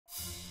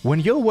When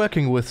you're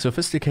working with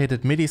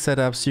sophisticated MIDI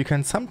setups, you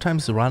can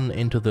sometimes run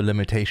into the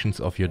limitations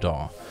of your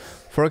DAW.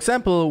 For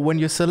example, when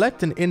you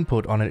select an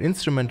input on an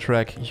instrument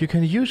track, you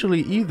can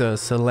usually either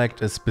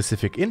select a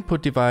specific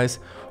input device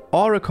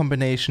or a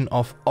combination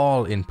of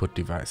all input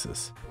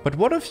devices. But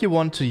what if you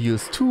want to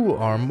use 2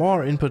 or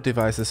more input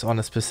devices on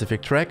a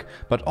specific track,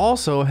 but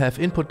also have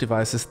input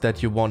devices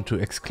that you want to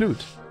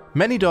exclude?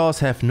 Many DAWs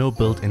have no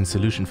built-in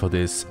solution for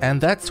this, and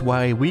that's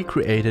why we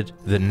created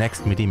the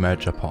Nextmidi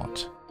merger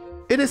port.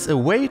 It is a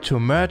way to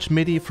merge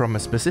MIDI from a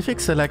specific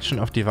selection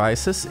of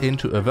devices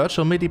into a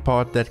virtual MIDI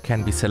port that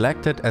can be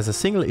selected as a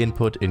single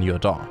input in your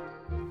DAW.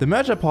 The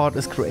merger port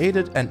is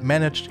created and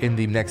managed in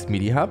the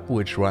Nextmidi hub,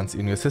 which runs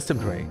in your system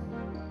tray.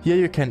 Here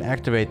you can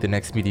activate the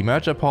Nextmidi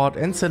merger port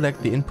and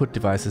select the input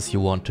devices you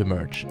want to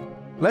merge.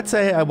 Let's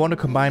say I want to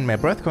combine my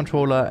breath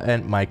controller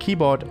and my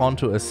keyboard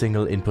onto a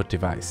single input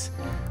device.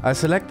 I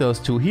select those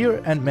two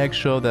here and make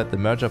sure that the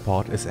merger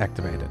port is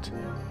activated.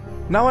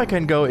 Now I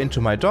can go into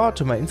my DAW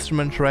to my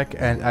instrument track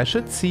and I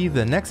should see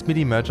the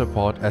Nextmidi merger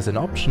port as an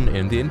option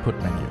in the input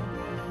menu.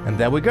 And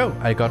there we go,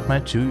 I got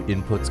my 2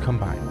 inputs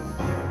combined.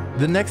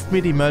 The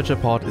Nextmidi merger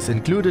port is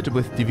included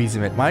with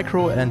Divisimate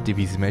Micro and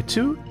Divisimate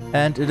 2,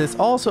 and it is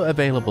also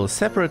available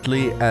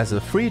separately as a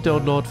free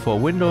download for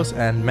Windows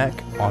and Mac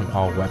on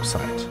our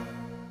website.